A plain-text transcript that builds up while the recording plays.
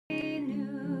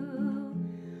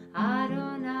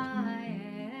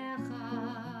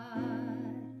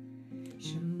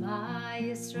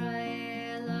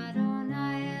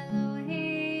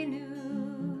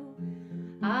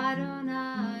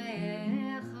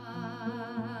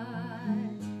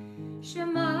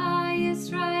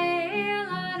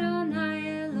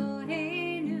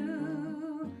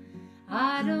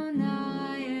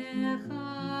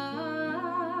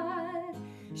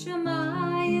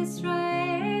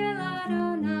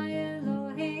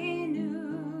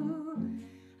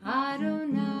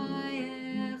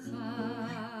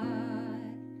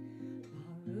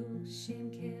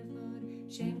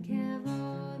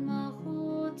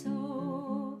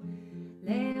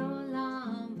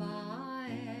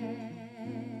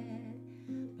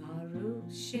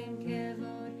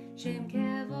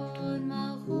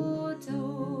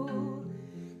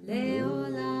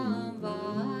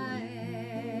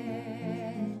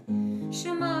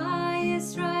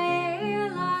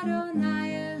Yisrael,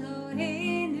 Adonai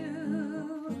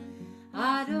Eloheinu,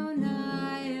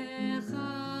 Adonai Echad.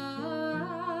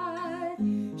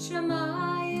 Shema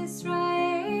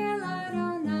Yisrael,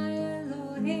 Adonai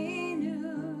Eloheinu,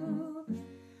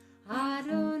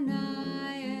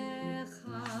 Adonai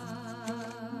Echad.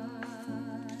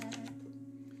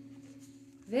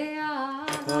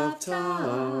 Ve'ahavta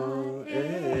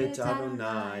et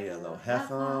Adonai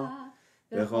Elohecha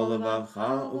b'chol levavcha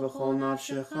u'b'chol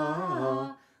nafshecha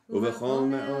u'b'chol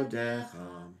me'odecha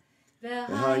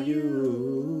v'hayu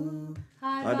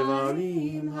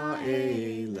hadvarim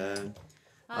ha'ele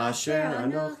asher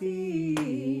anochi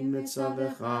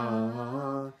mitzavecha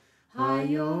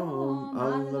hayom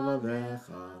al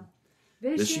levavecha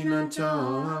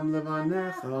v'shinantam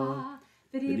levanecha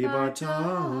v'dibarta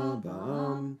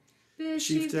bam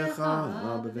v'shivtecha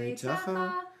b'veitecha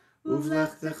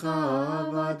uvlechtecha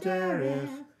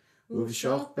v'aderech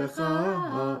uv'shochbecha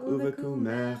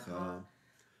uv'kumecha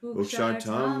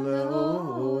uv'shartam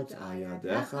leot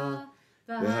ayadecha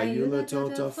v'hayu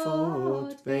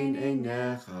letotafot bein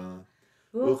einecha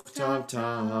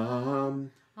uchtavtam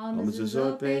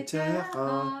amzuzot beitecha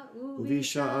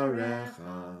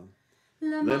uv'isha'arecha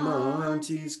leman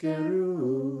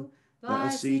tizkeru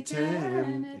v'asitem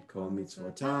et kol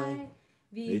mitzvotai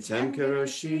v'tem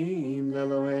keroshim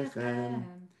leloheichem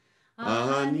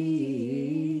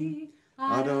ani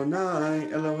Adonai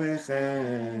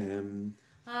Elohechem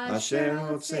asher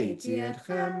hotzeiti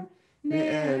etchem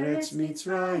me'eretz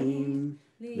Mitzrayim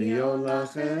li'ot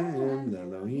lachem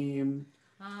le'Elohim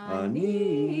ani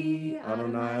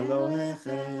Adonai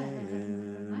Elohechem.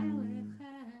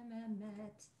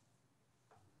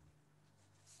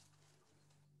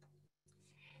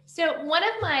 So one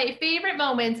of my favorite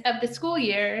moments of the school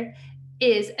year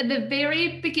is the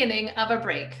very beginning of a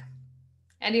break.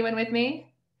 Anyone with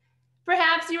me?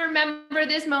 Perhaps you remember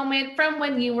this moment from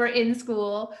when you were in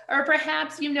school, or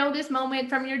perhaps you know this moment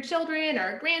from your children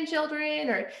or grandchildren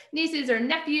or nieces or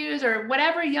nephews or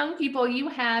whatever young people you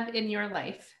have in your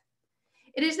life.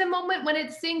 It is the moment when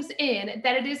it sinks in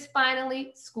that it is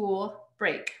finally school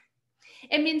break.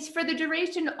 It means for the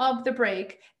duration of the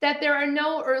break that there are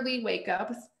no early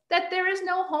wake-ups, that there is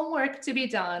no homework to be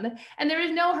done, and there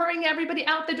is no hurrying everybody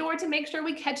out the door to make sure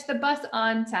we catch the bus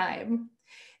on time.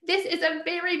 This is a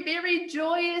very, very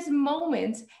joyous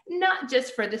moment, not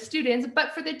just for the students,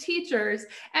 but for the teachers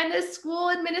and the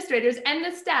school administrators and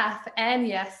the staff, and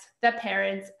yes, the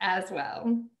parents as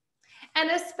well. And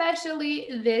especially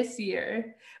this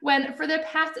year, when for the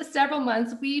past several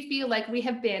months, we feel like we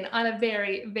have been on a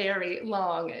very, very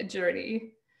long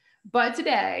journey. But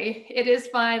today, it is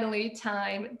finally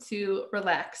time to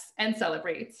relax and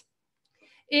celebrate.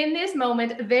 In this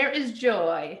moment, there is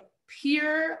joy,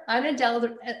 pure,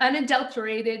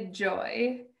 unadulterated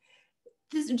joy.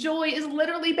 This joy is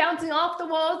literally bouncing off the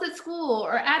walls at school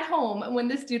or at home when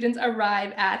the students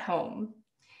arrive at home.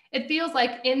 It feels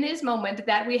like in this moment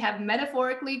that we have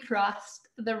metaphorically crossed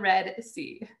the Red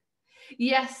Sea.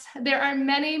 Yes, there are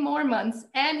many more months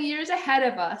and years ahead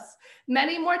of us.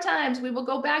 Many more times we will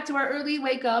go back to our early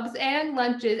wake-ups and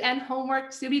lunches and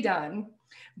homework to be done.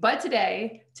 But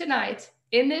today, tonight,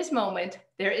 in this moment,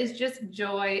 there is just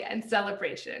joy and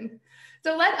celebration.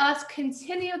 So let us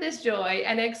continue this joy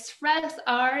and express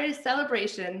our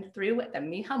celebration through the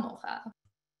Mi Hamocha.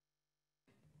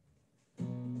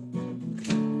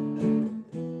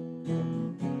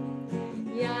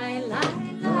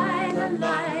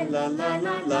 La la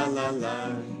la la la la.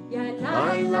 Ya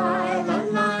la la la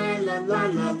la la la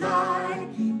la la.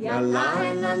 Ya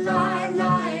la la la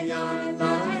la ya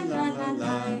la la la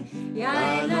la. Ya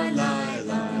la la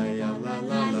la ya la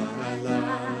la la la.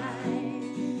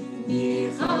 Mi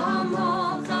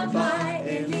chamocha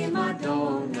ba'elim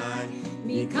Adonai.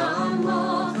 Mi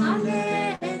chamocha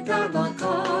le'ekar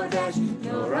b'kodesh.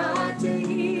 Nora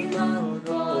tehilo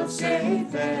rosei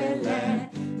vele.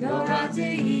 Nora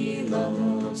tehilo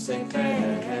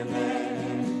Sekele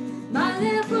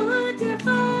Malechut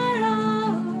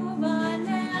Farao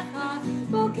Valecha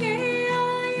Bokei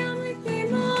Ayam Lifnei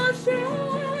Moshe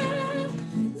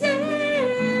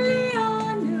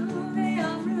Zelianu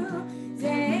Ve'amru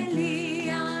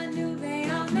Zelianu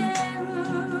Ve'ameru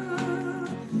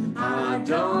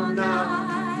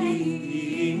Adonai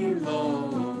Hilo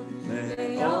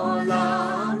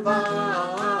Le'olam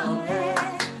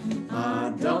Va'ed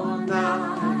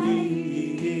Adonai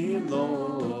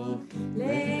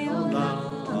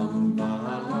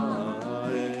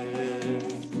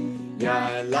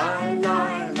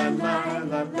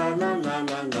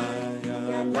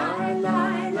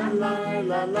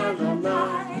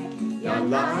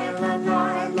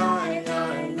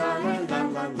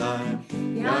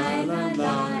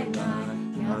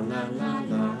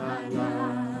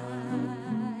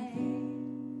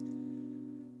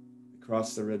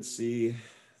cross the Red Sea,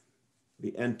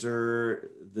 we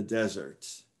enter the desert.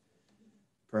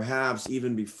 Perhaps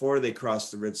even before they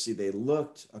crossed the Red Sea, they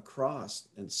looked across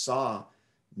and saw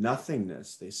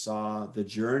nothingness. They saw the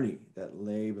journey that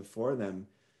lay before them,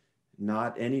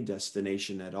 not any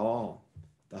destination at all,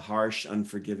 the harsh,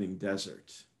 unforgiving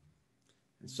desert.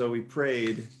 And so we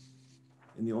prayed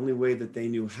in the only way that they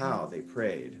knew how. They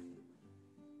prayed.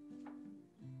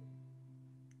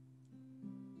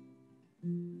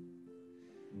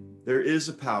 There is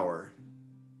a power,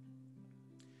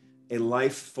 a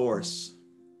life force,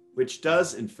 which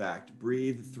does, in fact,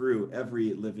 breathe through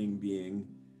every living being,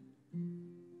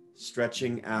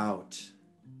 stretching out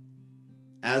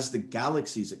as the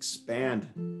galaxies expand,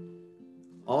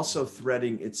 also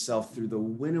threading itself through the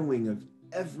winnowing of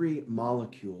every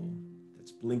molecule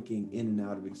that's blinking in and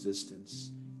out of existence,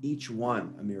 each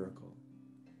one a miracle.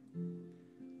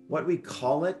 What we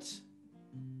call it,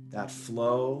 that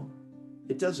flow,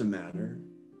 it doesn't matter,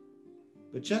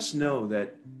 but just know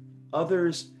that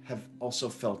others have also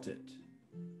felt it.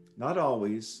 Not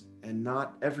always and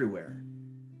not everywhere,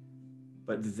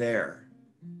 but there,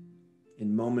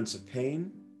 in moments of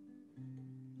pain,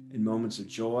 in moments of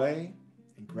joy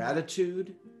and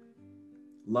gratitude,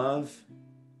 love,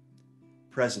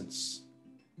 presence.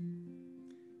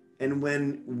 And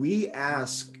when we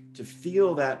ask to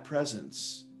feel that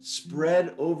presence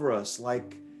spread over us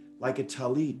like a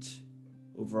talit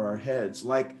over our heads,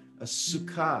 like a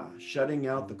sukkah shutting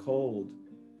out the cold,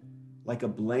 like a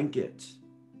blanket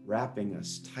wrapping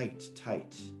us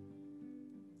tight.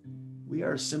 We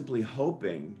are simply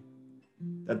hoping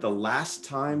that the last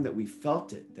time that we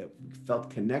felt it, that we felt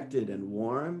connected and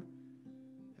warm,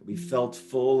 that we felt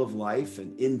full of life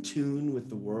and in tune with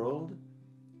the world,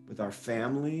 with our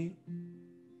family,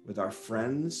 with our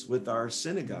friends, with our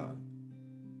synagogue,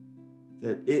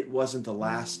 that it wasn't the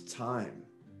last time.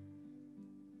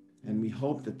 And we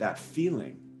hope that that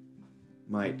feeling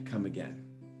might come again.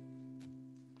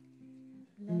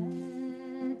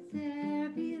 Let there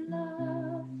be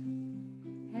love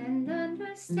and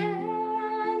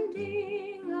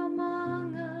understanding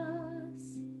among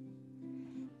us.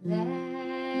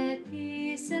 Let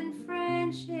peace and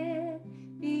friendship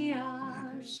be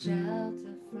our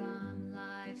shelter from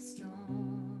life's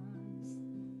storms.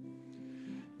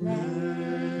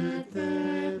 Let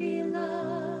there be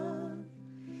love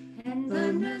and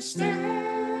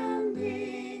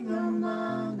understanding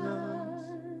among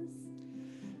us.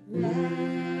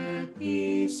 Let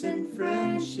peace and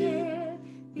friendship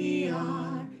be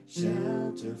our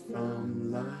shelter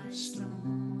from life's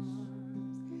storms.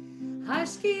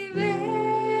 Hashkivenu,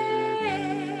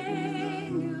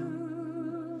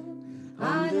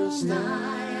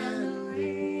 Adonai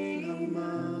Elohim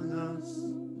among us.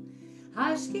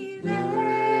 Hashkivenu,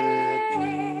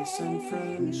 Peace and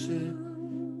friendship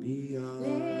be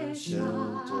our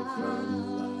shelter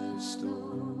from life's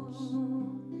storms.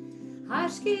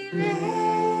 Hashkivenu,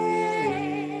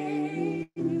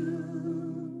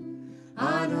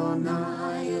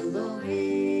 Adonai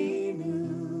Elohim.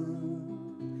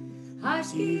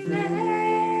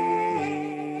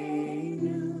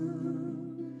 Hashkivenu,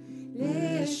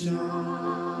 Leshalom.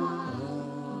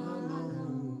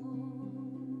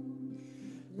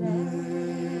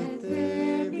 Let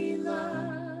there be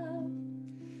love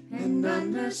and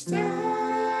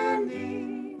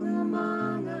understanding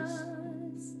among us.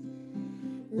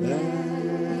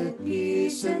 Let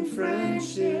peace and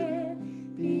friendship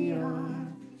be our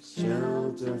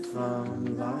Shelter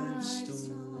from life's storms.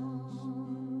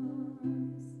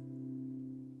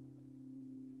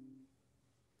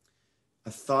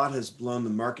 A thought has blown the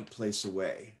marketplace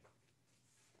away.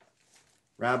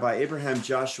 Rabbi Abraham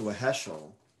Joshua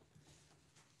Heschel,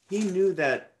 he knew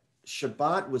that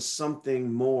Shabbat was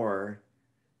something more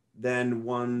than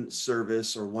one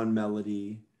service or one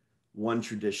melody, one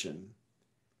tradition.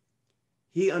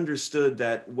 He understood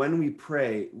that when we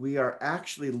pray, we are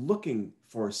actually looking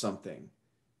for something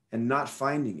and not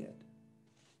finding it.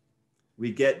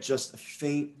 We get just a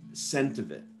faint scent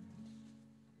of it.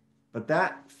 But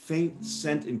that faint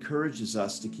scent encourages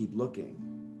us to keep looking,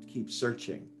 to keep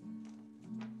searching.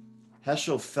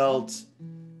 Heschel felt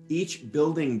each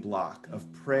building block of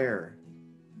prayer,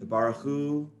 the Baruch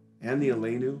Hu and the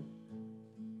Aleinu,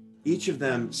 each of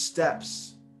them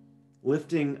steps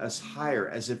lifting us higher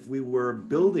as if we were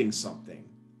building something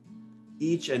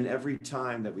each and every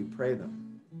time that we pray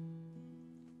them.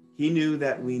 He knew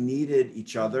that we needed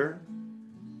each other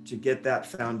to get that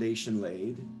foundation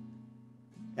laid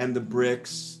and the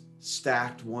bricks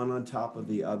stacked one on top of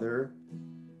the other,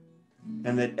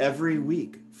 and that every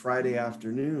week, Friday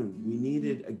afternoon, we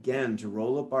needed again to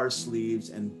roll up our sleeves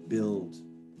and build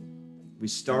We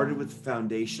started with the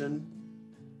foundation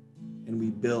and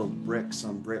we build bricks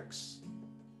on bricks.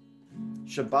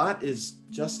 Shabbat is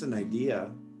just an idea.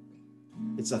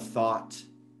 It's a thought,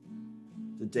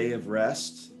 the day of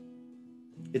rest.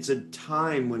 It's a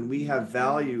time when we have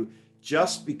value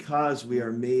just because we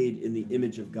are made in the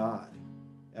image of God,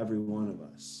 every one of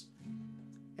us.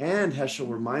 And Heschel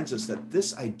reminds us that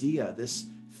this idea, this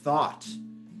thought,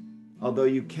 although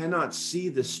you cannot see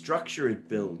the structure it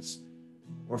builds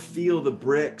or feel the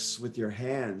bricks with your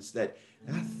hands, that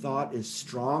thought is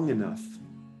strong enough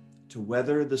to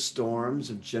weather the storms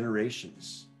of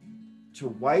generations, to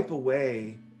wipe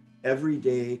away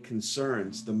everyday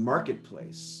concerns, the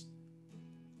marketplace,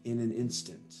 in an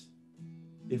instant,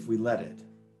 if we let it.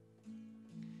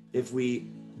 If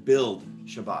we build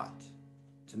Shabbat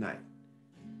tonight,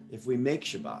 if we make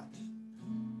Shabbat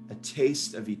a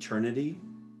taste of eternity,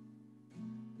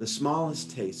 the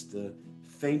smallest taste, the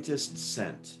faintest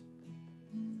scent,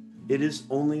 it is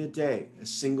only a day, a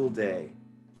single day.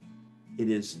 It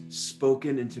is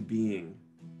spoken into being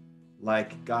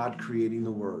like God creating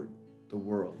the world.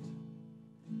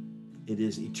 It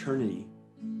is eternity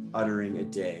uttering a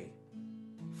day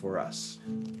for us.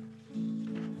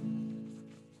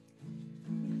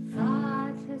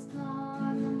 Thought has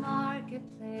blown the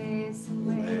marketplace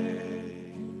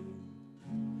away.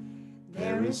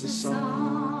 There is a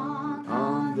song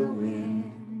on the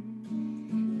wind,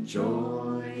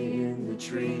 joy in the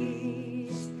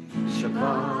trees.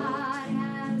 Shabbat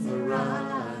has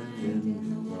arrived in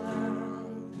the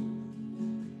world,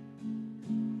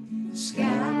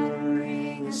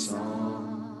 scattering a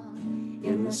song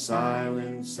in the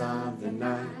silence of the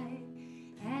night,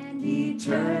 and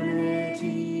eternity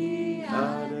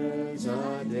utters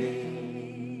a day.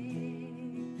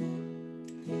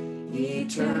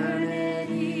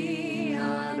 Eternity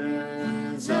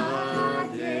utters a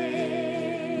day.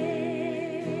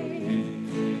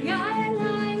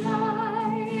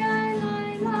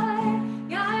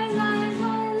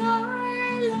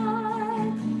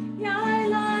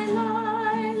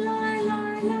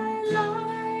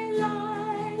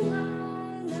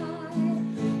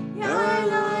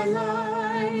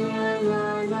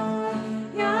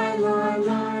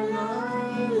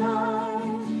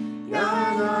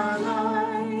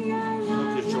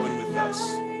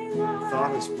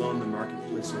 Thought has blown the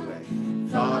marketplace away.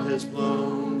 Thought has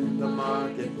blown the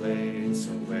marketplace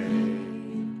away.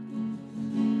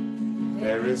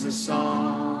 There is a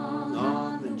song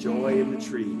on the joy in the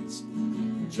trees.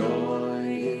 Joy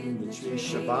in the trees.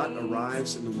 Shabbat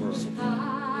arrives in the world.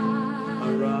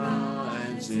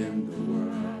 Arrives in the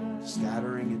world.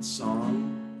 Scattering its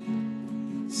song.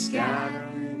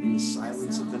 Scattering in the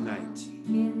silence of the night.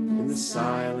 In the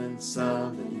silence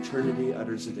of the eternity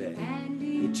utters a day.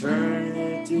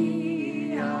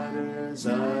 Eternity utters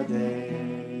a day.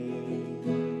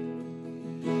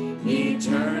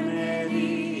 Eternity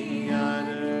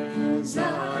utters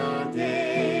a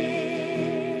day.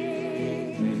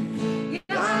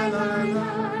 La la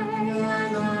la, la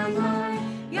la la,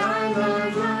 la la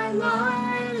la la, la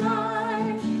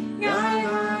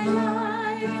la la,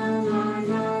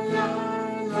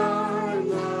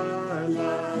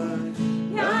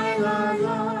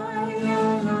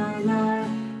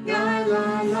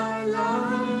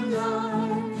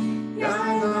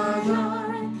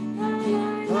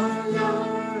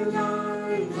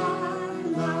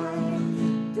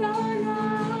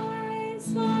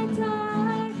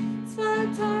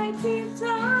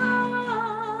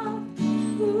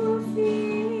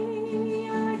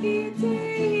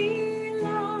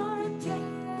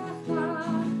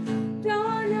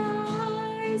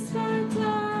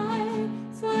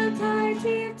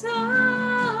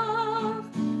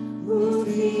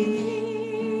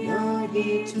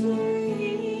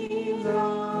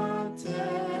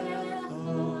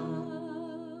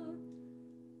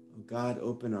 God,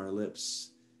 open our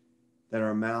lips that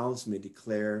our mouths may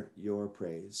declare your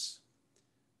praise.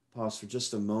 Pause for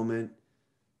just a moment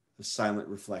of silent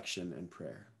reflection and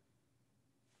prayer.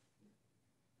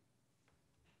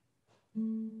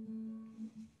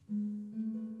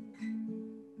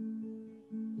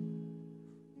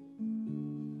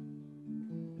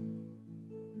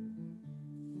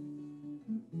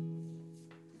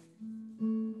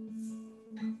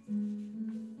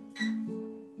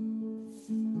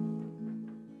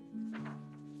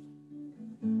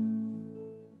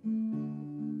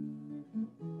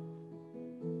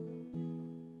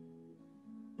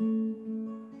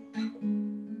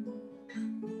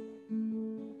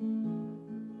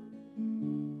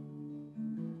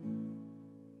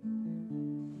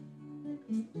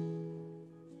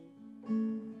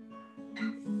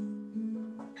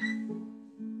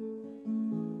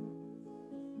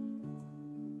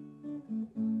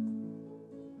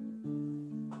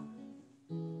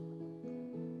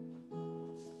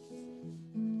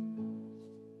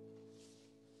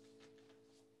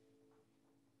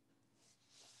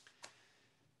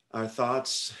 Our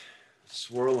thoughts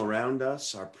swirl around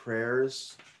us, our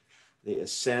prayers, they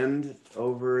ascend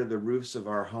over the roofs of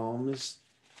our homes,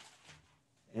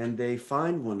 and they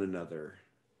find one another.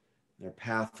 Their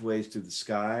pathways through the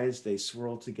skies, they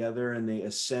swirl together and they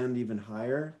ascend even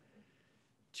higher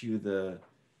to the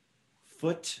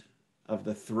foot of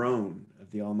the throne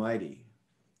of the Almighty.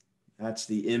 That's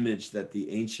the image that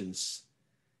the ancients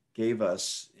gave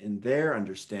us in their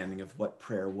understanding of what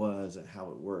prayer was and how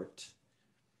it worked.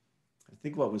 I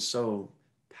think what was so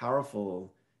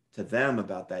powerful to them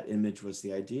about that image was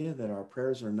the idea that our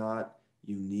prayers are not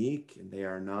unique and they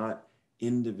are not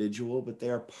individual, but they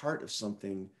are part of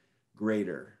something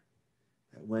greater.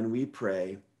 That when we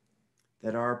pray,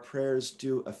 that our prayers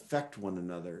do affect one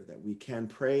another, that we can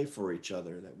pray for each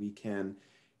other, that we can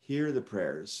hear the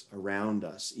prayers around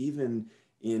us, even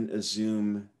in a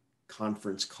Zoom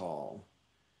conference call,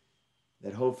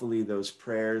 that hopefully those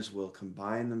prayers will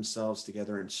combine themselves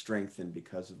together and strengthen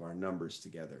because of our numbers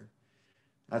together.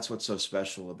 That's what's so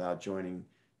special about joining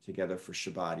together for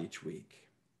Shabbat each week.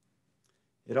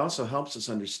 It also helps us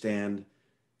understand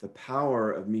the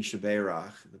power of Misha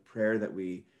Beirach, the prayer that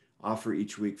we offer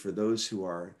each week for those who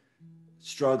are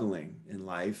struggling in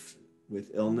life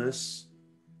with illness,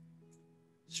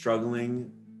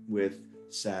 struggling with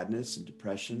sadness and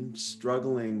depression,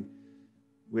 struggling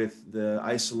with the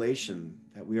isolation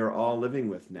that we are all living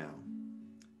with now,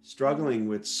 struggling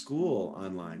with school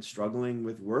online, struggling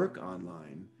with work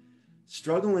online,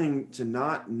 struggling to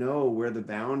not know where the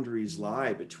boundaries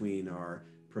lie between our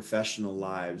professional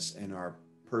lives and our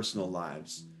personal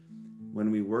lives.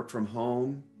 When we work from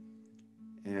home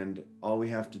and all we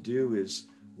have to do is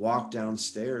walk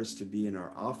downstairs to be in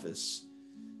our office,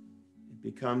 it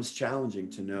becomes challenging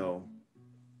to know,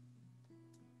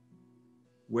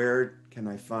 where can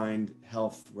I find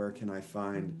health? Where can I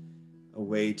find a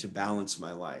way to balance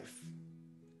my life?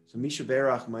 So Misha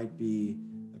Beirach might be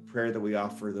a prayer that we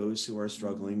offer those who are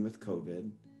struggling with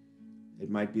COVID. It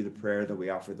might be the prayer that we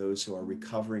offer those who are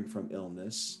recovering from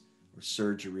illness or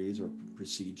surgeries or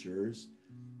procedures.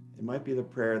 It might be the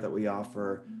prayer that we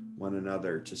offer one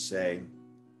another to say,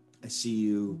 I see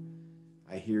you,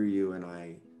 I hear you, and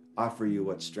I offer you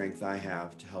what strength I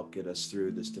have to help get us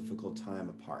through this difficult time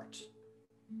apart.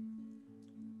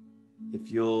 If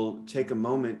you'll take a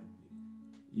moment,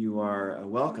 you are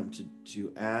welcome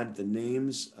to add the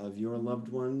names of your loved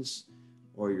ones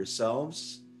or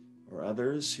yourselves or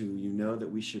others who you know that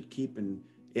we should keep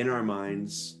in our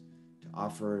minds to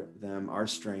offer them our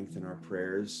strength and our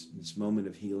prayers in this moment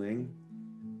of healing.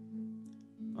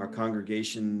 Our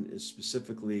congregation is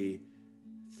specifically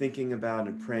thinking about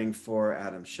and praying for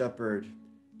Adam Shepard,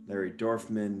 Larry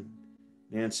Dorfman,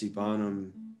 Nancy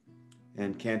Bonham,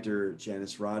 and Cantor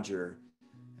Janice Roger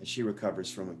as she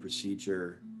recovers from a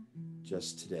procedure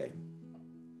just today.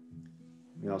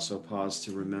 We also pause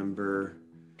to remember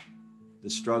the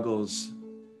struggles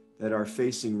that are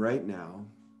facing right now,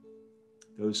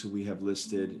 those who we have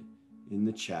listed in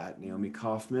the chat: Naomi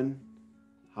Kaufman,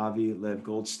 Javi Lev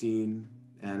Goldstein,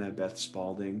 Anna Beth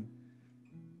Spalding,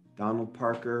 Donald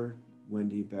Parker,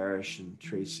 Wendy Barish and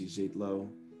Tracy Zietlow,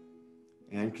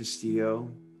 Ann Castillo,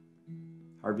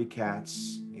 Harvey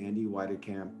Katz, Andy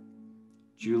Weidekamp,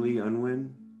 Julie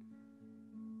Unwin,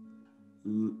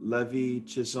 Levi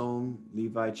Chisholm,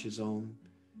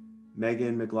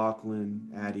 Megan McLaughlin,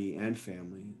 Addie and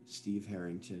family, Steve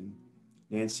Harrington,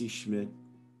 Nancy Schmidt,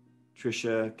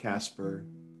 Trisha Casper,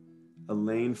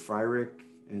 Elaine Fryrick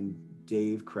and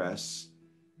Dave Kress,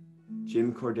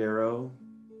 Jim Cordero,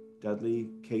 Dudley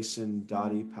Kaysen,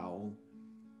 Dottie Powell,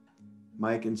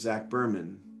 Mike and Zach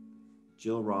Berman,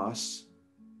 Jill Ross,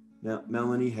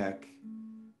 Melanie Heck,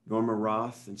 Norma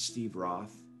Roth and Steve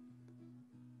Roth,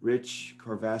 Rich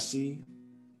Corvassi,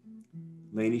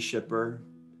 Lainey Shipper,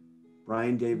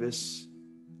 Brian Davis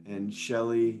and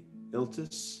Shelley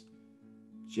Iltis,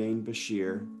 Jane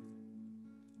Bashir,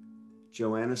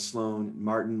 Joanna Sloan,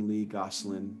 Martin Lee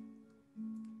Goslin,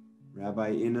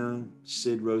 Rabbi Inna,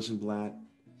 Sid Rosenblatt,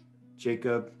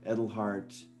 Jacob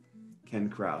Edelhart, Ken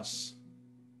Kraus.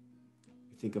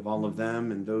 We think of all of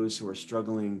them and those who are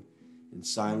struggling in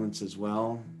silence as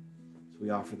well. So we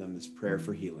offer them this prayer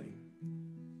for healing.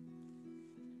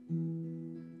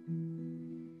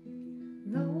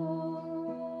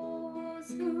 Those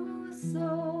who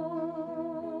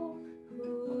sow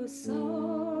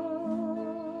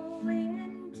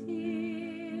in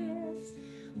tears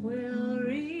will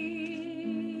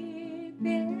reap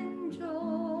in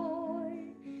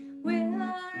joy,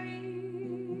 will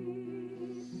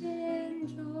reap in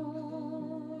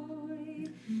joy.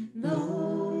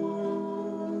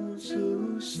 Those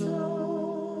who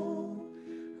sow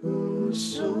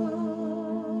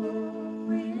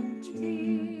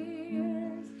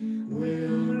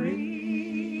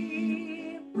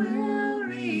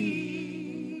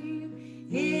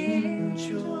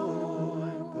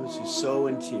sow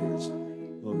in tears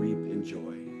will reap in joy.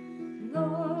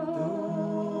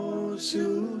 Those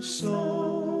who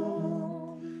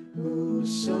sow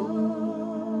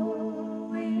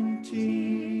in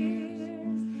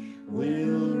tears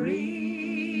will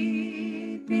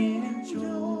reap in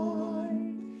joy,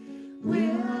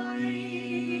 will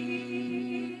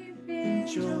reap in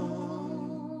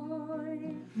joy.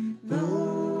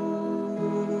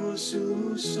 Those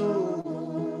who sow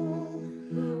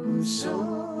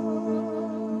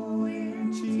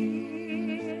in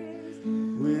tears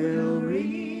will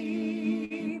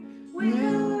reap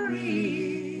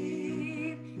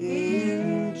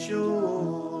in joy.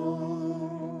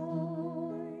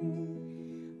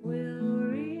 Will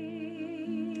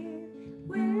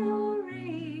reap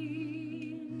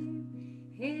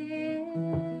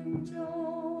in joy.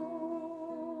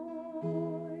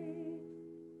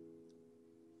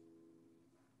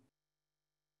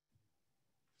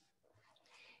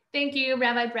 Thank you,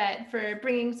 Rabbi Brett, for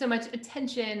bringing so much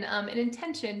attention and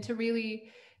intention to really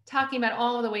talking about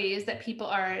all of the ways that people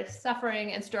are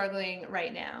suffering and struggling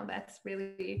right now. That's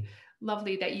really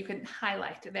lovely that you could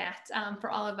highlight that for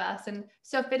all of us, and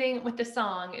so fitting with the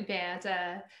song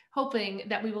that hoping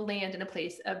that we will land in a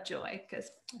place of joy, because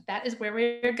that is where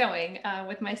we're going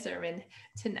with my sermon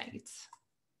tonight.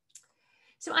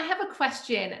 So I have a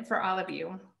question for all of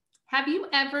you. Have you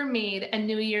ever made a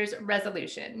New Year's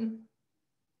resolution?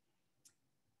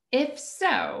 If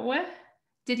so,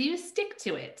 did you stick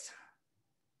to it?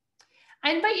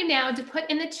 I invite you now to put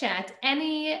in the chat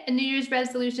any New Year's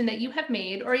resolution that you have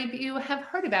made or you have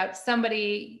heard about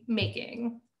somebody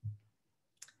making.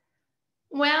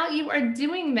 While you are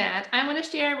doing that, I want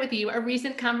to share with you a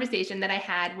recent conversation that I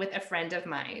had with a friend of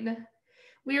mine.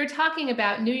 We were talking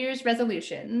about New Year's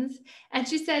resolutions, and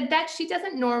she said that she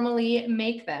doesn't normally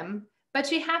make them, but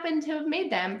she happened to have made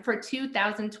them for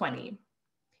 2020.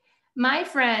 My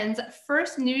friend's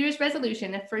first New Year's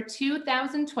resolution for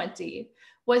 2020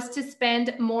 was to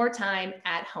spend more time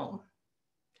at home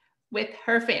with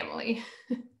her family.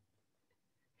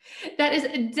 That is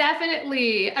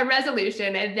definitely a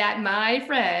resolution that my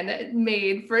friend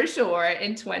made for sure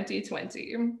in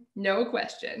 2020, no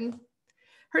question.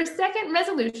 Her second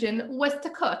resolution was to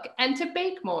cook and to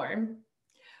bake more.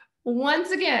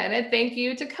 Once again, thank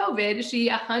you to COVID, she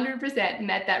 100%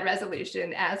 met that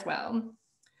resolution as well.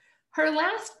 Her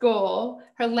last goal,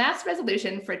 her last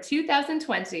resolution for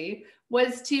 2020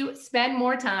 was to spend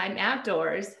more time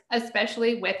outdoors,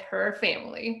 especially with her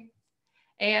family.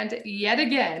 And yet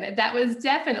again, that was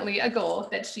definitely a goal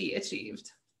that she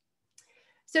achieved.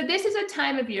 So this is a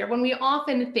time of year when we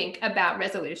often think about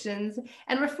resolutions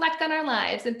and reflect on our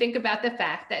lives and think about the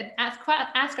fact that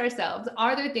ask ourselves,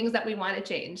 are there things that we want to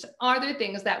change? Are there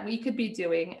things that we could be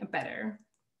doing better?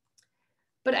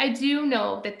 But I do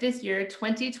know that this year,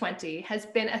 2020, has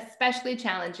been especially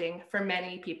challenging for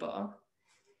many people.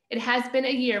 It has been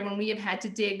a year when we have had to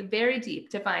dig very deep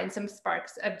to find some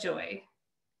sparks of joy.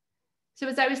 So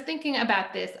as I was thinking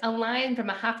about this, a line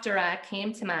from a Haftarah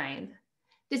came to mind.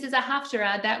 This is a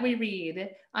Haftarah that we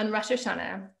read on Rosh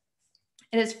Hashanah.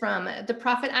 It is from the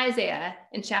prophet Isaiah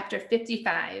in chapter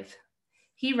 55.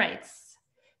 He writes,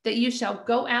 that you shall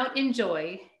go out in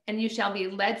joy and you shall be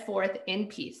led forth in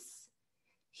peace.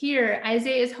 Here,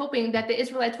 Isaiah is hoping that the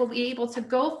Israelites will be able to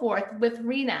go forth with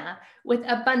Rina, with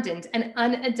abundant and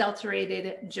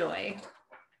unadulterated joy.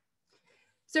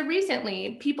 So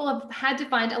recently, people have had to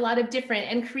find a lot of different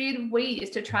and creative ways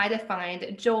to try to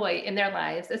find joy in their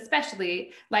lives,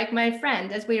 especially like my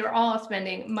friend, as we are all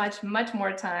spending much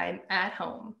more time at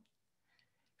home.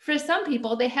 For some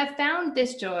people, they have found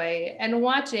this joy in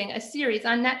watching a series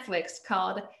on Netflix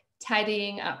called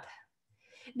Tidying Up.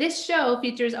 This show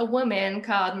features a woman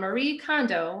called Marie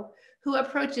Kondo who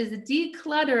approaches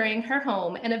decluttering her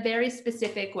home in a very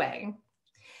specific way.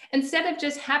 Instead of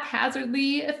just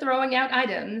haphazardly throwing out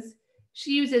items,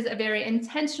 she uses a very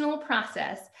intentional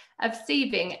process of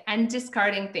saving and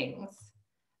discarding things.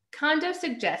 Kondo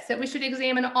suggests that we should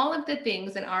examine all of the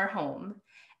things in our home,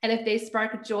 and if they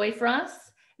spark joy for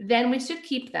us, then we should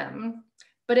keep them.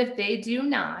 But if they do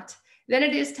not, then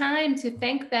it is time to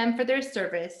thank them for their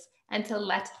service and to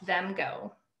let them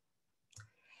go.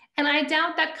 And I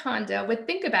doubt that Kondo would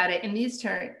think about it in these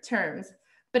terms,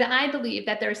 but I believe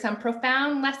that there are some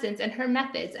profound lessons in her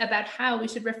methods about how we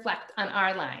should reflect on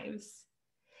our lives.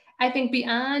 I think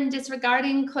beyond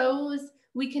disregarding clothes,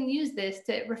 we can use this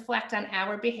to reflect on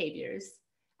our behaviors.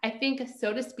 I think,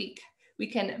 so to speak, we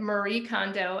can Marie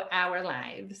Kondo our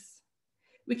lives.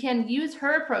 We can use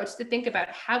her approach to think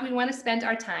about how we want to spend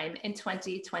our time in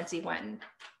 2021.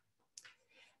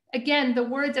 Again, the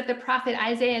words of the prophet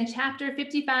Isaiah in chapter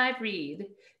 55 read,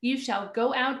 "You shall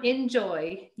go out in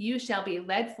joy, you shall be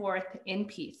led forth in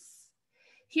peace."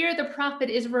 Here, the prophet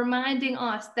is reminding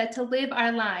us that to live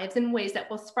our lives in ways that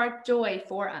will spark joy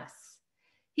for us.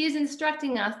 He is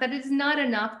instructing us that it is not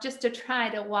enough just to try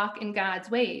to walk in God's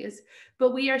ways,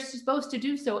 but we are supposed to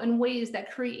do so in ways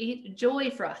that create joy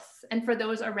for us and for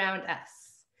those around us.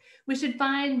 We should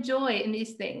find joy in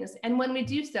these things, and when we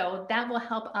do so, that will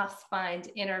help us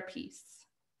find inner peace.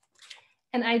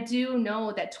 And I do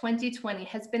know that 2020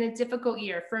 has been a difficult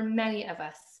year for many of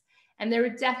us, and there were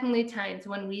definitely times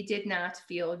when we did not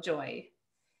feel joy.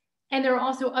 And there are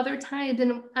also other times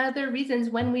and other reasons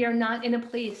when we are not in a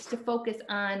place to focus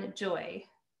on joy.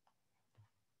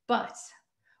 But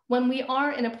when we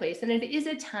are in a place, and it is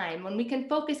a time when we can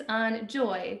focus on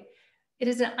joy, it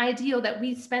is an ideal that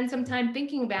we spend some time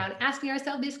thinking about, asking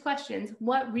ourselves these questions: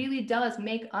 what really does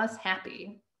make us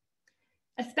happy?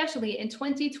 Especially in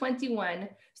 2021,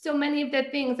 so many of the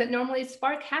things that normally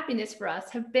spark happiness for us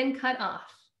have been cut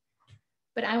off.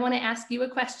 But I want to ask you a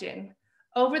question.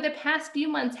 Over the past few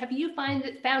months, have you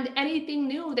found anything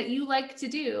new that you like to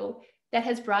do that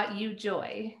has brought you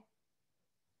joy?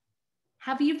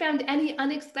 Have you found any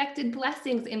unexpected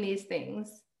blessings in these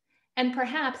things? And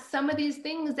perhaps some of these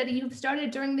things that you've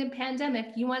started during the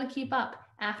pandemic, you want to keep up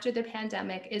after the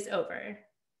pandemic is over.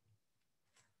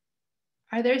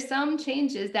 Are there some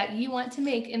changes that you want to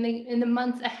make in the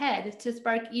months ahead to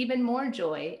spark even more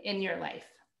joy in your life?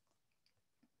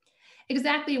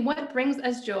 Exactly what brings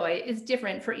us joy is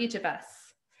different for each of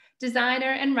us.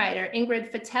 Designer and writer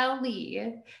Ingrid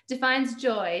Fattel-Lee defines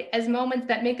joy as moments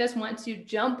that make us want to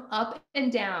jump up and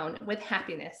down with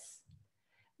happiness.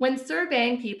 When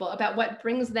surveying people about what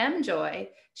brings them joy,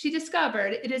 she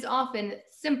discovered it is often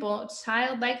simple,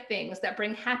 childlike things that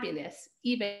bring happiness,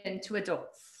 even to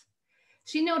adults.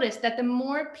 She noticed that the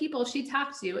more people she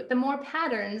talked to, the more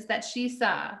patterns that she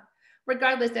saw,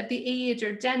 regardless of the age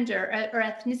or gender or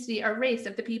ethnicity or race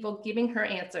of the people giving her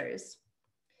answers.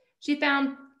 She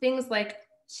found things like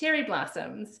cherry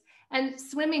blossoms and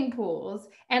swimming pools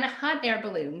and hot air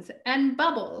balloons and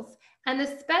bubbles, and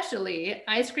especially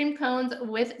ice cream cones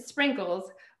with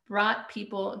sprinkles brought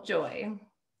people joy.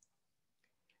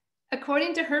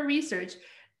 According to her research,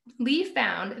 Lee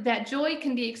found that joy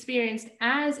can be experienced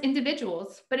as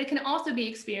individuals, but it can also be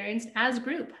experienced as a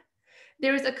group.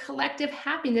 There is a collective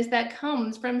happiness that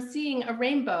comes from seeing a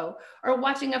rainbow or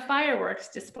watching a fireworks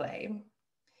display.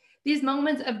 These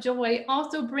moments of joy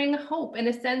also bring hope and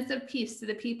a sense of peace to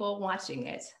the people watching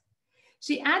it.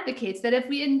 She advocates that if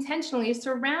we intentionally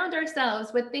surround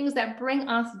ourselves with things that bring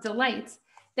us delight,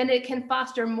 then it can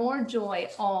foster more joy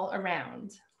all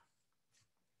around.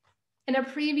 In a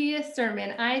previous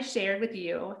sermon, I shared with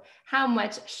you how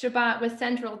much Shabbat was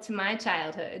central to my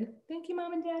childhood. Thank you,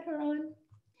 Mom and Dad, who are on.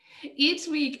 Each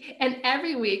week and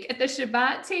every week at the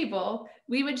Shabbat table,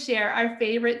 we would share our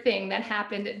favorite thing that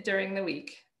happened during the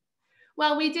week.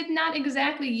 While we did not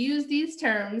exactly use these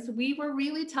terms, we were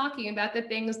really talking about the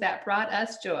things that brought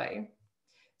us joy.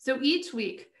 So each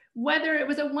week, whether it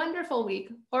was a wonderful week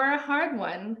or a hard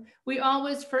one, we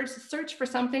always first search for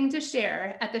something to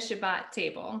share at the Shabbat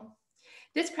table.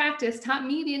 This practice taught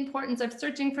me the importance of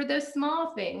searching for those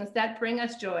small things that bring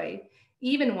us joy,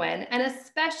 even when, and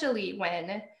especially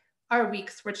when, our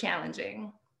weeks were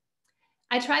challenging.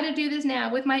 I try to do this now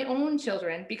with my own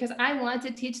children because I want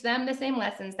to teach them the same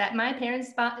lessons that my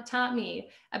parents taught me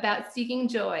about seeking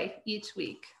joy each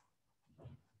week.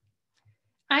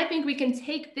 I think we can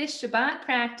take this Shabbat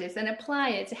practice and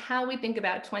apply it to how we think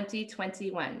about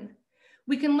 2021.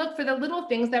 We can look for the little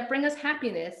things that bring us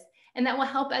happiness and that will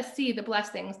help us see the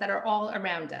blessings that are all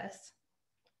around us.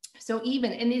 So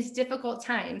even in these difficult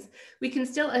times, we can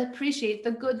still appreciate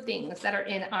the good things that are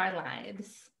in our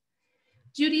lives.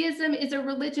 Judaism is a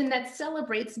religion that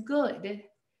celebrates good.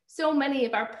 So many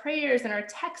of our prayers and our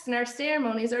texts and our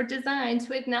ceremonies are designed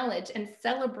to acknowledge and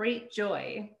celebrate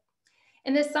joy.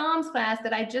 In the Psalms class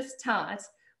that I just taught,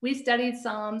 we studied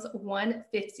Psalms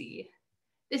 150.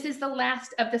 This is the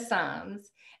last of the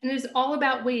Psalms, and it is all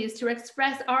about ways to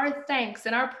express our thanks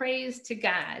and our praise to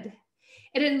God.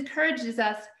 It encourages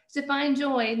us to find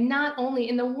joy not only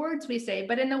in the words we say,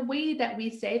 but in the way that we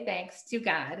say thanks to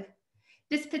God.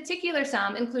 This particular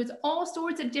psalm includes all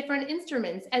sorts of different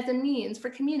instruments as a means for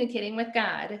communicating with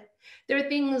God. There are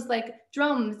things like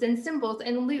drums and cymbals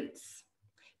and lutes.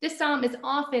 This psalm is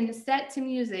often set to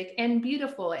music in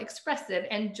beautiful, expressive,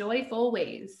 and joyful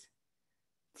ways.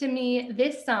 To me,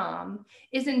 this psalm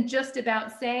isn't just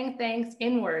about saying thanks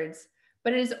in words,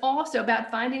 but it is also about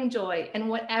finding joy in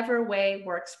whatever way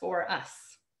works for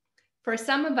us. For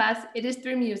some of us, it is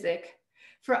through music.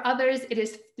 For others, it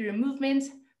is through movement.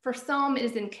 For some, it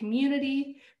is in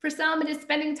community. For some, it is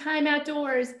spending time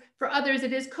outdoors. For others,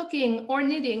 it is cooking or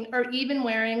knitting or even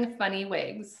wearing funny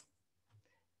wigs.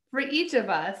 For each of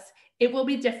us, it will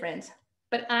be different,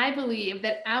 but I believe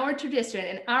that our tradition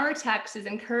and our text is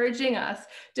encouraging us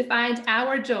to find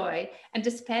our joy and to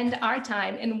spend our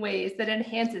time in ways that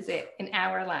enhances it in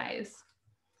our lives.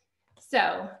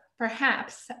 So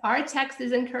perhaps our text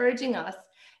is encouraging us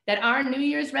that our New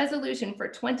Year's resolution for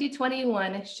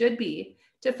 2021 should be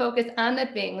to focus on the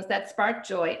things that spark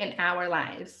joy in our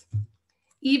lives.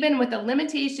 Even with the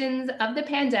limitations of the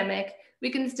pandemic, we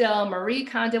can still Marie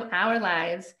Kondo our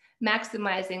lives,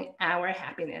 maximizing our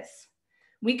happiness.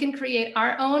 We can create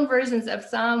our own versions of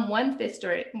Psalm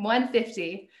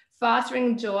 150,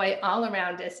 fostering joy all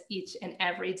around us each and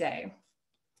every day.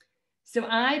 So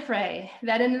I pray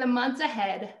that in the months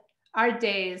ahead, our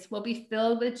days will be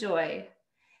filled with joy.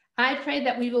 I pray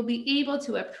that we will be able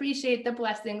to appreciate the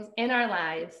blessings in our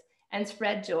lives and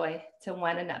spread joy to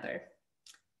one another.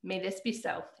 May this be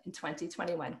so in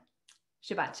 2021.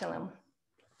 Shabbat Shalom.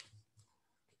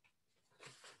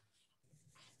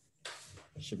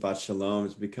 Shabbat Shalom.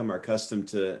 It's become our custom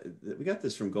to, we got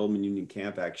this from Goldman Union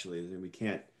Camp actually, and we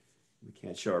can't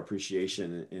show our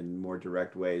appreciation in more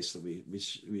direct ways. So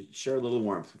we share a little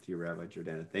warmth with you, Rabbi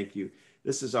Jordana. Thank you.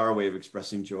 This is our way of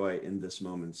expressing joy in this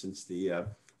moment, since the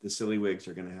silly wigs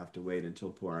are going to have to wait until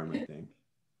Purim, I think.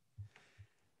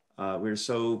 We're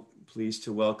so pleased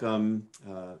to welcome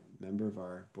a member of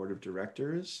our board of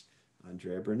directors,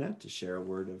 Andrea Burnett, to share a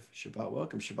word of Shabbat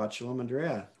welcome. Shabbat Shalom,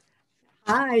 Andrea.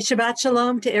 Hi, Shabbat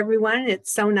Shalom to everyone.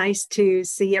 It's so nice to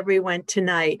see everyone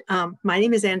tonight. My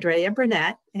name is Andrea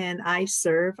Burnett, and I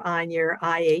serve on your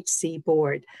IHC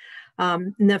board.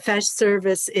 Nefesh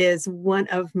service is one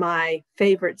of my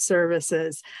favorite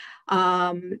services.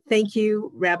 Thank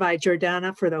you, Rabbi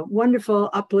Jordana, for the wonderful,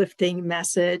 uplifting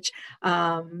message.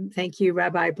 Thank you,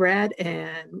 Rabbi Brad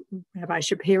and Rabbi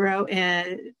Shapiro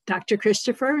and Dr.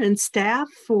 Christopher and staff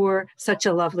for such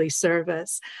a lovely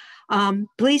service.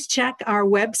 Please check our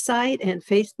website and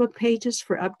Facebook pages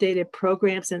for updated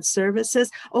programs and services.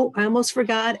 Oh, I almost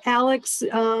forgot, Alex,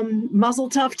 muzzle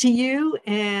tough to you,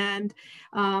 and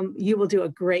you will do a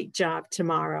great job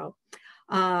tomorrow.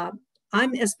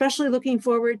 I'm especially looking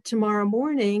forward tomorrow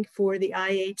morning for the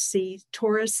IHC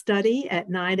Torah study at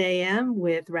 9 a.m.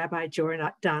 with Rabbi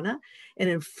Jordana, an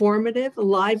informative,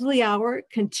 lively hour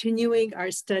continuing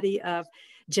our study of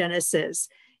Genesis.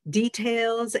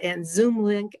 Details and Zoom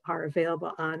link are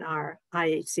available on our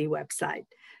IHC website.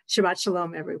 Shabbat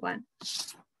Shalom, everyone.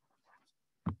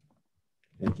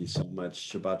 Thank you so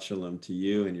much. Shabbat Shalom to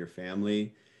you and your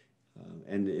family.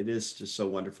 And it is just so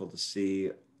wonderful to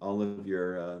see all of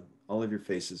your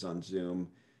faces on Zoom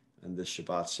and this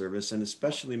Shabbat service, and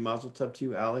especially Mazel Tov to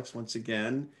you, Alex, once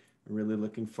again. I'm really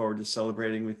looking forward to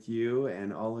celebrating with you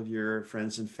and all of your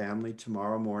friends and family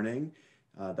tomorrow morning.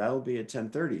 That'll be at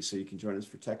 10:30, so you can join us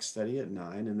for text study at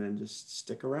 9, and then just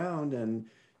stick around and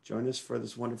join us for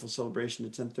this wonderful celebration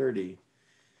at 10:30.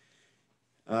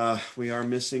 We are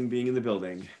missing being in the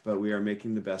building, but we are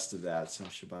making the best of that. So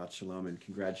Shabbat Shalom, and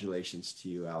congratulations to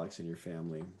you, Alex, and your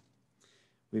family.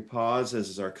 We pause, as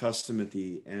is our custom, at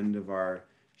the end of our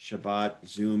Shabbat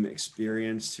Zoom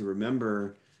experience to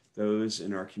remember those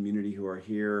in our community who are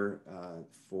here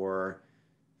for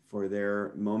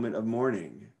their moment of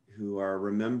mourning, who are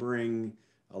remembering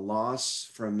a loss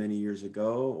from many years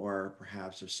ago, or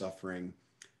perhaps are suffering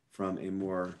from a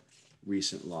more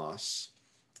recent loss.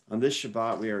 On this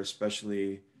Shabbat, we are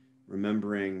especially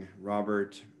remembering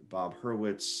Robert Bob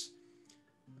Hurwitz,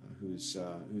 whose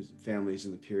family is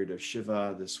in the period of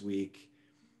Shiva this week,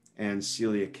 and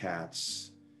Celia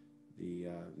Katz, the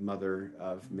mother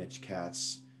of Mitch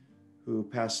Katz, who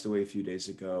passed away a few days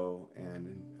ago,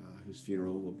 and whose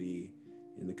funeral will be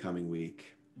in the coming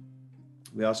week.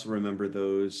 We also remember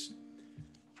those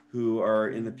who are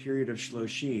in the period of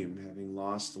Shloshim, having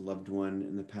lost a loved one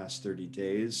in the past 30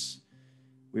 days.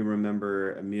 We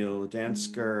remember Emil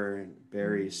Dansker,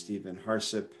 Barry Stephen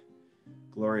Harsip,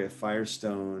 Gloria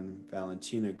Firestone,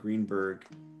 Valentina Greenberg,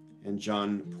 and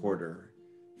John Porter,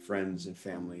 friends and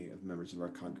family of members of our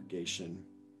congregation.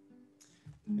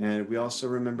 And we also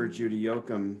remember Judy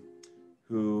Yoakum,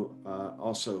 who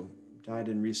also died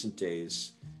in recent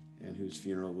days, and whose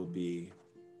funeral will be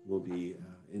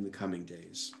in the coming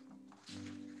days.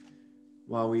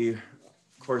 While we,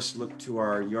 of course, look to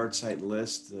our yahrzeit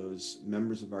list, those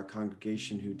members of our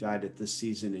congregation who died at this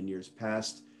season in years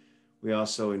past, we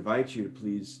also invite you to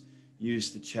please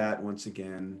use the chat once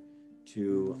again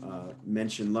to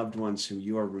mention loved ones whom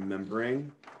you are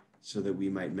remembering, so that we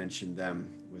might mention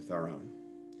them with our own.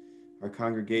 Our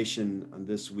congregation on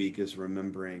this week is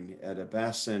remembering Etta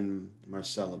Bassin,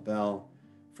 Marcella Bell,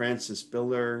 Francis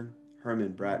Biller,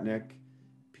 Herman Bratnick,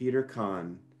 Peter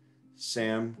Kahn,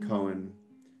 Sam Cohen,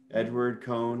 Edward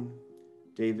Cohn,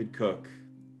 David Cook,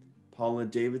 Paula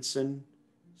Davidson,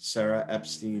 Sarah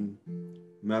Epstein,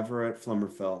 Maveret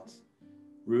Flummerfelt,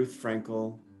 Ruth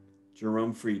Frankel,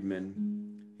 Jerome Friedman,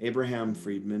 Abraham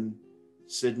Friedman,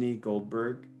 Sidney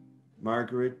Goldberg,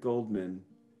 Margaret Goldman,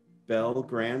 Belle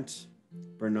Grant,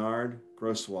 Bernard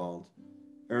Grosswald,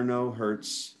 Erno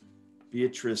Hertz,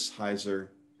 Beatrice Heiser,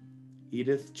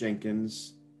 Edith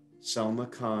Jenkins, Selma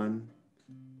Khan,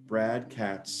 Brad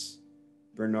Katz,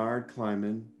 Bernard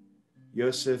Kleiman,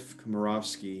 Yosef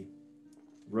Komarovsky,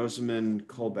 Rosamund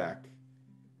Kolbach,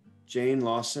 Jane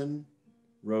Lawson,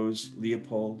 Rose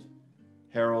Leopold,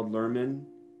 Harold Lerman,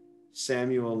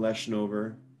 Samuel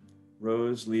Leshnover,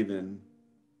 Rose Levin,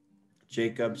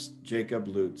 Jacob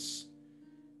Lutz,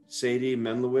 Sadie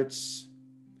Menlowitz,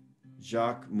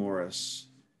 Jacques Morris,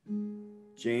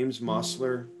 James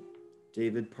Mossler,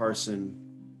 David Parson,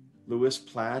 Louis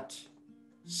Platt,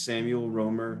 Samuel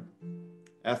Romer,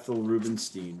 Ethel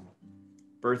Rubenstein,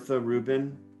 Bertha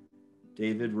Rubin,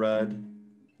 David Rudd,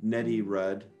 Nettie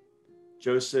Rudd,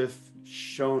 Joseph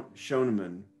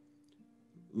Schoeneman,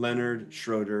 Leonard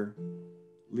Schroeder,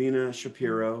 Lena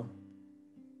Shapiro,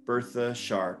 Bertha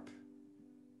Sharp,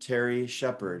 Terry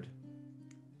Shepard,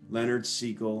 Leonard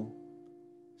Siegel,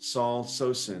 Saul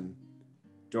Sosin,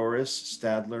 Doris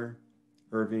Stadler,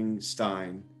 Irving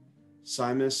Stein,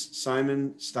 Simon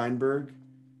Steinberg,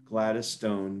 Gladys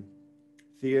Stone,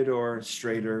 Theodore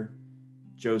Strader,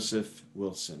 Joseph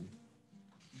Wilson.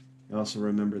 I also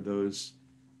remember those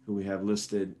who we have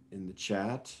listed in the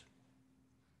chat.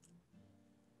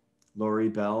 Lori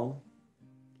Bell,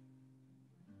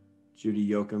 Judy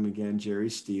Yoakum again, Jerry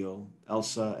Steele,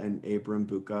 Elsa and Abram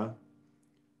Buca,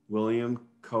 William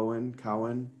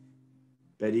Cowan,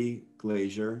 Betty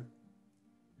Glazier,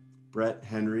 Brett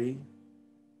Henry,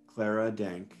 Clara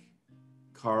Dank,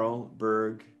 Carl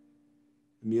Berg,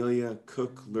 Amelia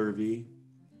Cook-Lurvy,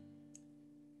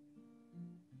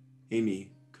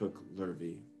 Amy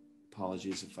Cook-Lurvy.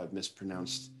 Apologies if I've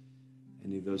mispronounced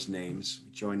any of those names.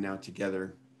 We join now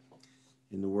together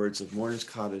in the words of Mourner's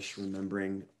Kaddish,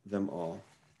 remembering them all.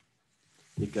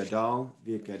 V'gadal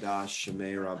v'gadash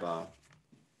shemei rabbah,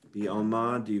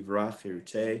 b'alma divrach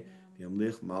hirutei,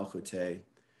 b'yamlich malchutei,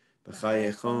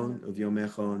 b'chayechon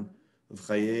uvyomechon,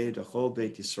 uv'chayei dachol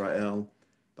beit Yisrael,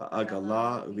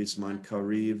 ba'agala uv'izman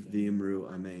kariv v'imru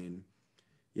amen.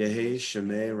 Yehi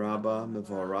shemei rabbah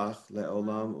mevorach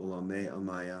le'olam ulamei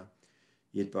amaya,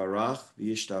 yitbarach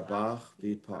v'yishtabach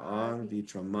v'yitpa'ar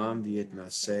v'yitramam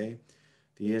v'yitnaseh,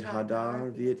 V'yit hadar,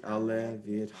 v'yit ale,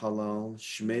 v'yit halal,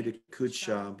 shmei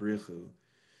kutsha brichu.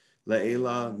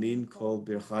 Le'ela min kol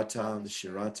birchata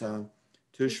v'shirata,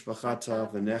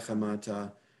 tushbachata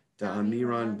v'nechamata,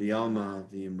 da'amiran v'yalma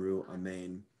v'imru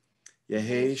amen.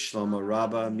 Yehi shlomo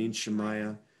rabba min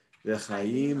shemaya,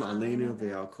 v'chaim aleinu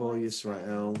v'al kol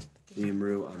Yisrael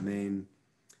v'imru amen.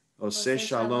 Oseh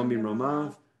shalom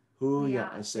imromav, hu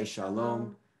ya'aseh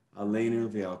shalom, aleinu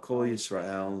v'al kol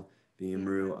Yisrael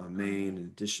v'imru amen. In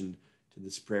addition to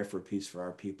this prayer for peace for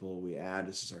our people, we add,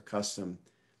 this is our custom,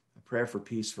 a prayer for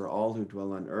peace for all who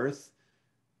dwell on earth,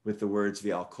 with the words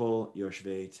v'al kol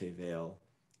yoshvei tevel.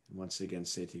 And once again,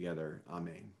 say together,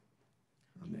 amen.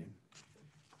 Amen.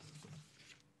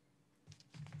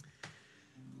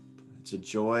 It's a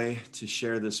joy to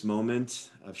share this moment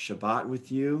of Shabbat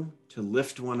with you, to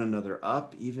lift one another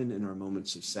up, even in our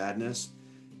moments of sadness,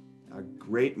 our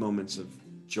great moments of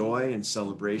joy and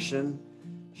celebration.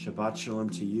 Shabbat Shalom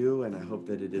to you, and I hope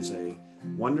that it is a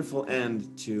wonderful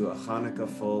end to a Hanukkah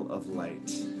full of light.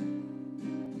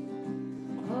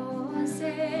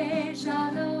 Oseh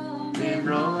shalom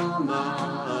Imroma,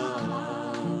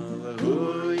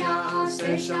 hu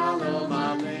ya'aseh shalom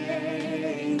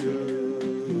aleinu,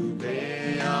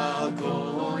 ve'al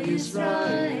kol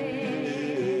Yisrael,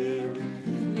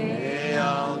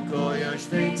 ve'al kol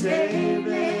yoshvei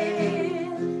tevel.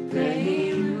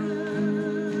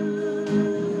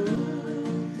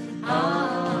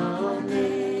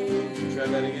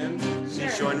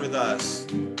 Join with us.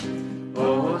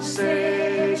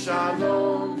 Oseh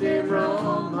shalom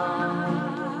v'roma,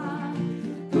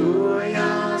 hu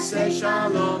ya'aseh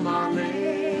shalom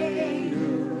aleinu,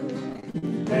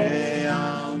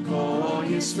 ve'al kol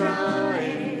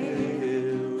Yisrael,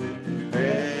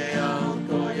 ve'al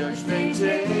kol yoshvei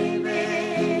tevel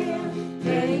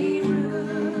v'imru.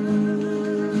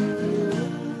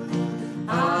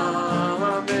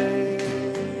 Amen.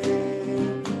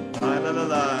 La la la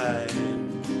la.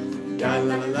 La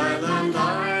la la la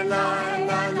la la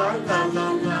la la la.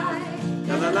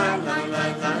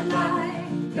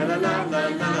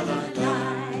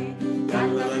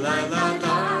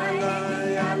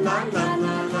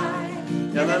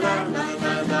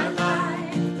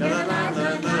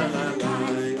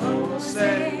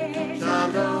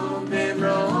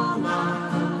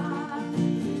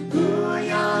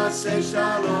 יעשה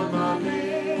שלום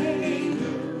עלינו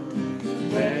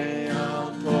ועל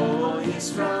כל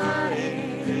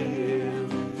ישראל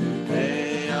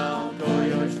ועל כל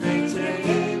יושבי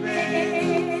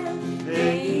תבל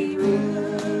ואמרו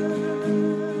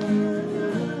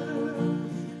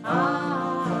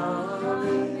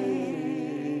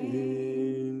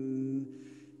Amen.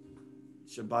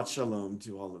 Shabbat Shalom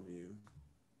to all of you.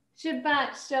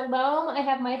 Shabbat Shalom. I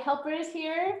have my helpers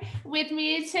here with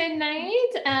me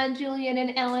tonight, Julian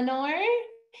and Eleanor,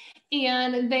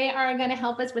 and they are going to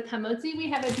help us with hamotzi. We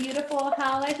have a beautiful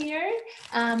challah here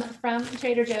from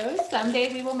Trader Joe's.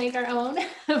 Someday we will make our own,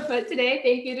 but today,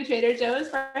 thank you to Trader Joe's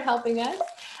for helping us.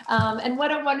 And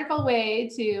what a wonderful way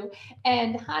to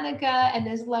end Hanukkah and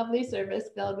this lovely service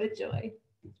filled with joy.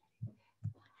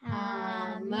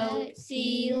 Hamotzi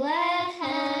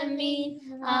lehemi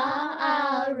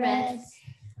haaretz.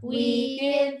 We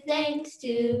give thanks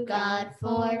to God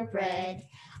for bread.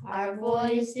 Our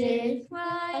voices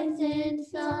rise in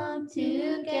song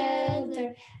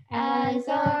together as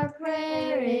our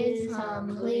prayer is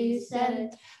humbly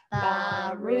said.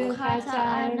 Baruch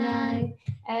atah Adonai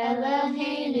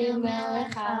Eloheinu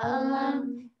melech haolam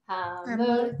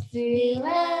hamotzi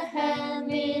lehem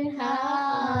min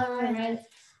haaretz.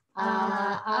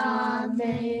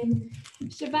 Amen.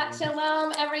 Shabbat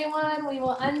Shalom, everyone. We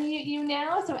will unmute you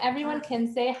now so everyone can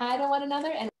say hi to one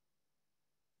another. And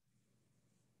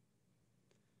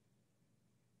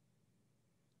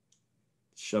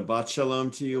Shabbat Shalom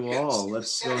to you all.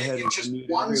 Let's go ahead and unmute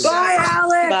everyone. Bye,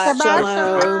 Alex. Shabbat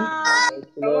Shalom.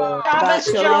 Shabbat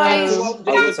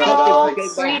Shalom.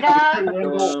 Frida.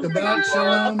 Shabbat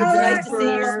Shalom. Nice to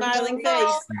see your smiling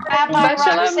face. Rabbi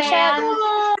Roxanne.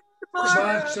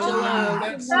 Shabbat Shalom.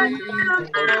 Betsy.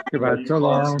 Shabbat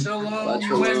Shalom.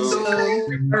 Shalom. Wendell.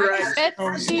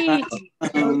 Betsy.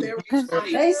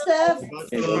 Hey, Steph.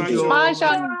 Shabbat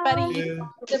Shalom, buddy.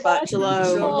 Shabbat Shalom.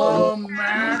 Shalom,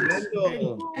 Matt.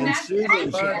 Wendell and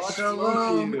Susan, Shabbat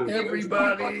Shalom,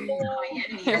 everybody.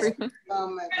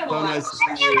 So nice to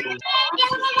see you.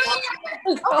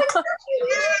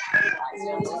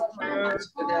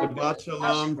 Shabbat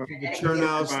Shalom to the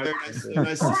Chernhouse.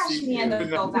 Nice to see you.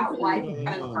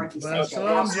 Shabbat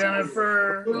Shalom,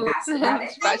 Jennifer.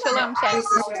 Shabbat Shalom, Chad.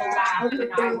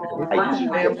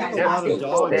 A lot of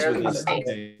dogs with us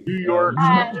today. New York.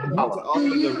 To all of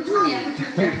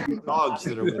the dogs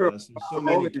that are with us. There's so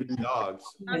many good dogs.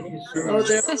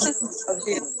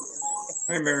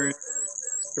 Hi, Mary.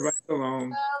 Shabbat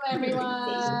Shalom. hello, everyone.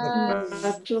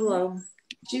 Shabbat Shalom.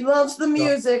 She loves the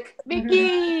music.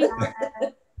 Vicky.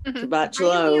 Shabbat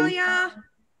Shalom.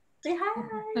 Say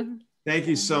hi. Thank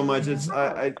you so much.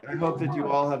 I hope that you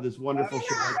all have this wonderful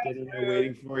Shabbat dinner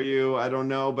waiting for you. I don't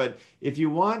know, but if you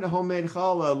want a homemade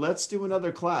challah, let's do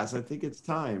another class. I think it's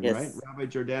time, Yes. right? Rabbi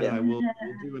Jordan and I Yeah. will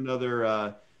do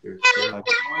another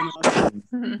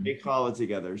make challah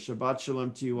together. Shabbat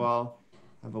Shalom to you all.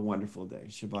 Have a wonderful day.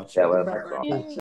 Shabbat Shalom. Shalom.